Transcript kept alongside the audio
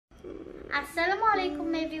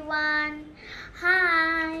Assalamualaikum everyone.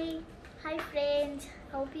 Hi friends.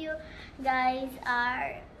 Hope you guys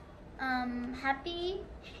are happy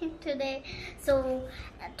today. So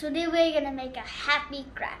today we're gonna make a happy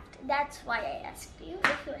craft. That's why I asked you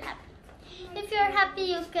if you're happy. If you're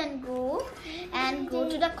happy, you can go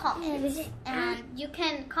to the comments and you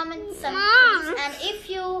can comment some things. And if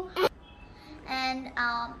you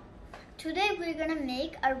today we're gonna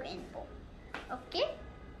make a rainbow. Okay.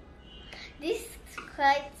 This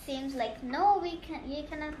quite seems like no, you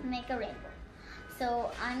cannot make a rainbow. So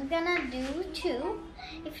I'm gonna do 2.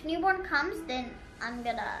 If newborn comes, then I'm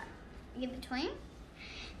gonna give it to him.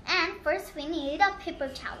 And first we need a paper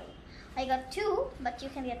towel. I got 2, but you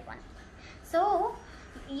can get 1. So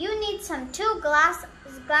you need some 2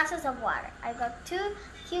 glasses of water. I got 2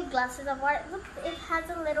 cute glasses of water. Look, it has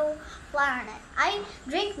a little flower on it. I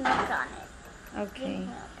drink milk on it. Okay.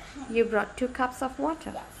 You brought 2 cups of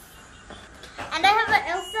water. Yes. And I have an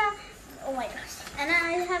Elsa, oh my gosh, and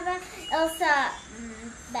I have an Elsa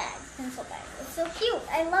pencil bag. It's so cute.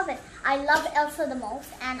 I love it. I love Elsa the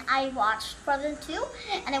most, and I watched Frozen 2,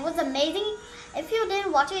 and it was amazing. If you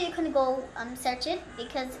didn't watch it, you can go search it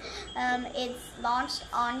because it's launched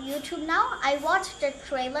on YouTube now. I watched the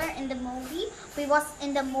trailer in the movie. We was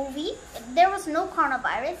in the movie. There was no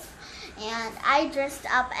coronavirus. And I dressed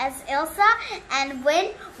up as Elsa, and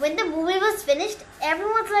when the movie was finished,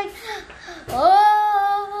 everyone's like,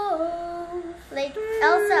 oh, like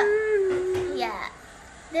Elsa, yeah.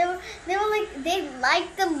 They were like, they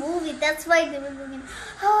liked the movie. That's why they were going,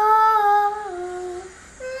 oh.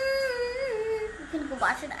 You can go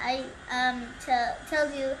watch it. I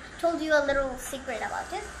told you a little secret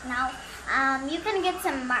about it. Now you can get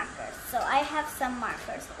some markers. So I have some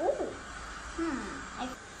markers. Oh,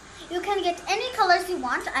 you can get any colors you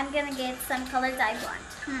want. I'm gonna get some colors I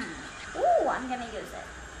want. Oh, I'm gonna use it.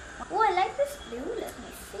 Oh, I like this blue. Let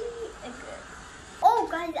me see. Good. Oh,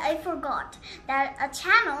 guys, I forgot that a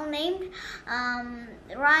channel named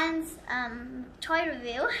Ryan's Toy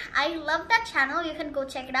Review. I love that channel. You can go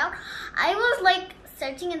check it out. I was like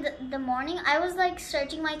searching in the morning. I was like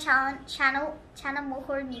searching my channel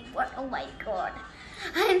Mohor Nipot. Oh my god.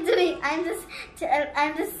 I'm just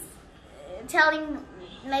telling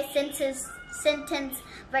my sentence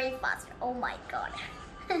very fast. Oh my god.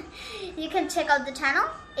 You can check out the channel.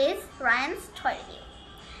 It's Ryan's Toy Review.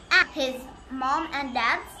 And his mommy and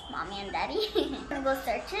daddy. I'm gonna go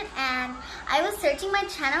search it. And I was searching my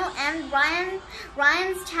channel, and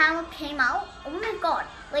Ryan's channel came out. Oh my god.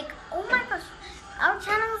 Like, oh my gosh. Our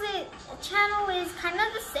channel is kind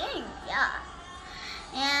of the same. Yeah.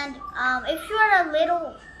 And if you are a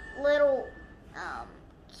little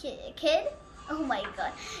kid, oh my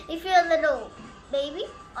god. If you're a little baby,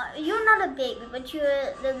 you're not a baby, but you're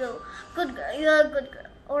a little good girl. You're a good girl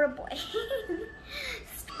or a boy.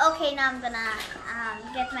 Okay, now I'm gonna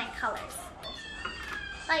get my colors.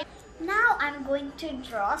 Like, now I'm going to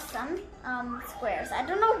draw some squares. I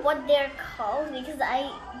don't know what they're called because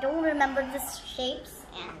I don't remember the shapes.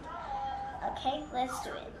 And okay, let's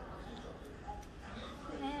do it.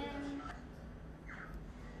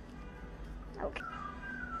 Okay.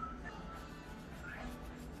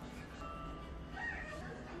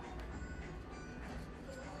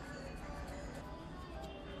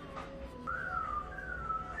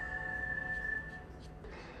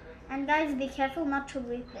 And guys, be careful not to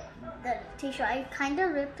rip the tissue. I kind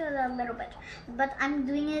of ripped it a little bit, but I'm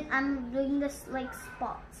doing this like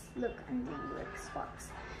spots. Look, I'm doing like spots.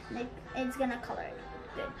 Like, it's gonna color it.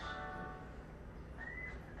 Good.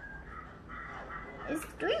 It's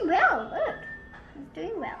doing well. Look, it's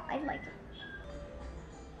doing well. I like it.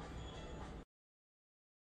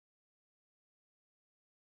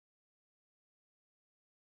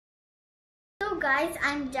 So guys,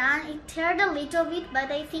 I'm done. It teared a little bit, but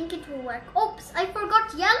I think it will work. Oops, I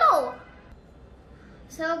forgot yellow.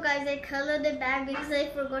 So guys, I colored it back because I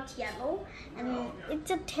forgot yellow, and it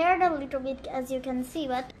just teared a little bit, as you can see.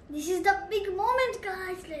 But this is the big moment,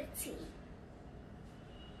 guys. Let's see.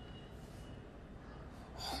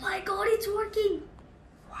 Oh my god, it's working.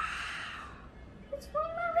 Wow, it's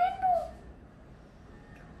forming my rainbow.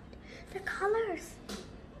 The colors.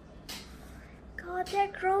 God, they're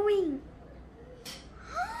growing.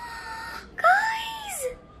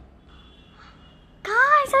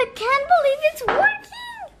 Guys, I can't believe it's working!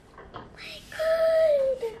 Oh my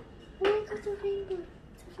god! Oh my god, the rainbow.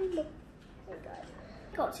 It's a rainbow. Oh my god.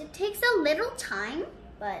 Gosh, it takes a little time,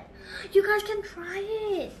 but you guys can try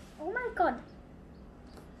it. Oh my god.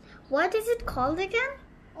 What is it called again?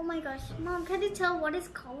 Oh my gosh. Mom, can you tell what is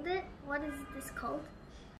called it? What is this called?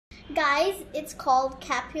 Guys, it's called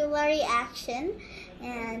Capillary Action,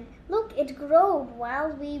 and look, it growed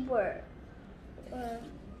while we were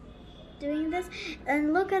doing this.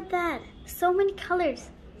 And look at that, so many colors.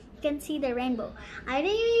 You can see the rainbow. I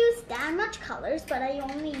didn't use that much colors, but I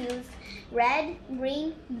only used red,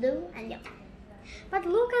 green, blue, and yellow. But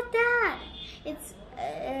look at that, it's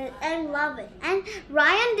I love it. And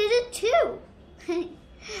Ryan did it too.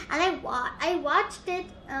 And I watched it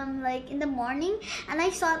like in the morning, and I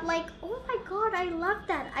saw it like, oh my god, I love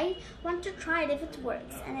that. I want to try it if it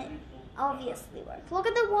works, and it obviously works. Look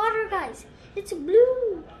at the water, guys. It's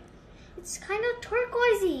blue. It's kind of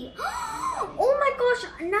turquoisey. Oh my gosh,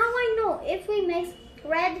 now I know. If we mix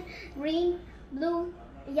red, green, blue,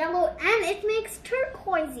 yellow, and it makes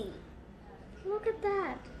turquoisey. Look at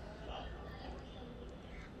that.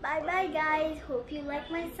 Bye bye guys, hope you like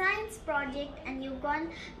my science project, and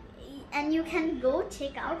you can go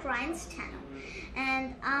check out Ryan's channel.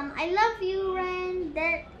 And I love you, Ryan.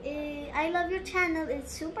 I love your channel,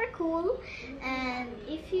 it's super cool. And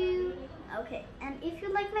if you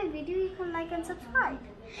like my video, you can like and subscribe.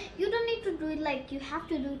 You don't need to do it like you have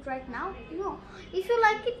to do it right now. No, if you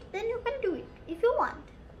like it, then you can do it if you want.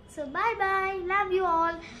 So bye bye, love you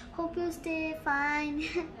all, hope you stay fine.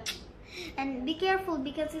 And be careful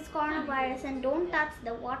because it's coronavirus, and don't touch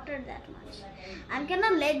the water that much. I'm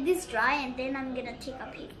gonna let this dry, and then I'm gonna take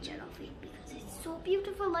a picture of it because it's so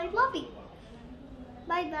beautiful. I love it.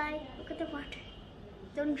 Bye bye. Look at the water.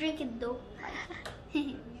 Don't drink it though.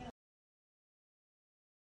 Bye.